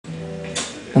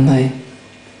and my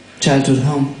childhood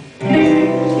home.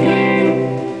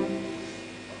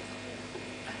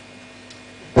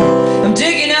 I'm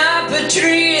digging up a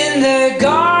tree in the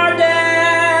garden.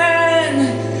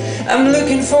 I'm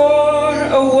looking for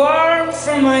a worm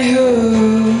from my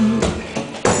hood.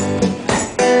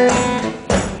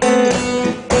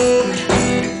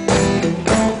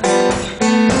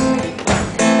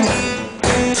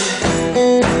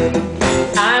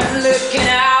 I'm looking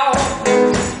out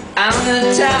on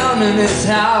the town and its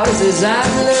houses.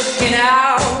 I'm looking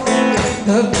out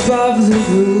above the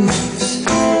roofs.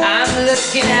 I'm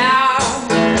looking out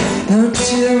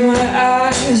until my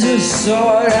eyes are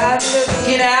sore. I'm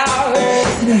looking out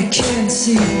and I can't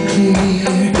see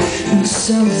clear. And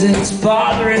something's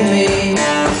bothering me.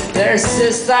 There's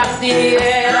this thought in the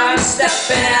air. I'm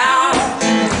stepping out.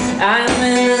 I'm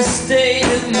in a state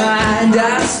of mind.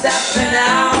 I'm stepping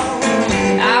out,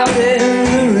 out in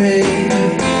the rain.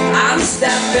 I'm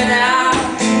stepping out.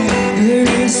 There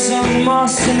is some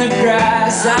moss in the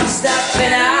grass. I'm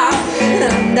stepping out and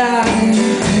I'm not in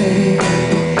pain.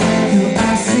 No,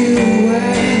 I feel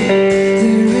wet.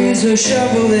 There is a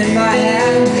shovel in my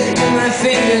hand and my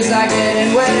fingers are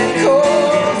getting wet and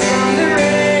cold from the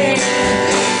rain.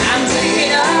 I'm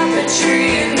digging up a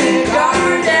tree in the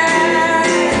garden.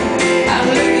 I'm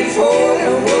looking for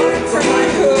a word from my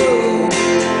hood.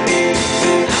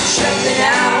 I'm shoving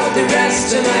out the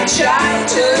rest of my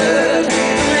childhood,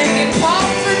 making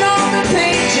pulp in all the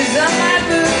pages of my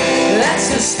book. That's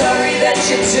the story that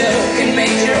you took and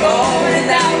made your own, and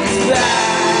that was bad.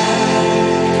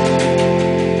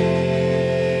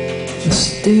 But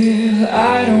still,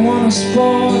 I don't want to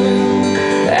spoil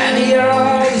any of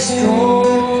the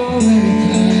strawberry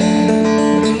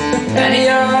plants, any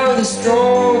of the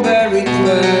strawberry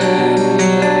plants.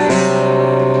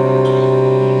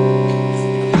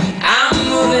 I'm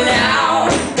moving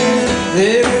out.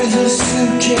 There is a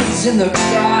suitcase in the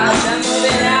garage. I'm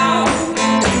moving out,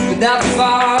 but not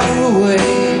far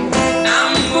away.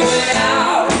 I'm moving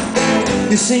out.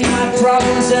 You see, my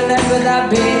problems are never that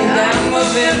big. I'm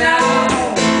moving out,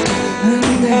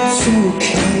 and that's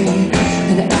okay.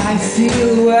 And I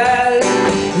feel well.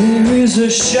 There is a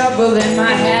shovel in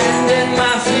my hand, and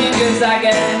my fingers are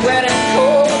getting wet and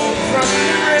cold from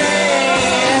the rain.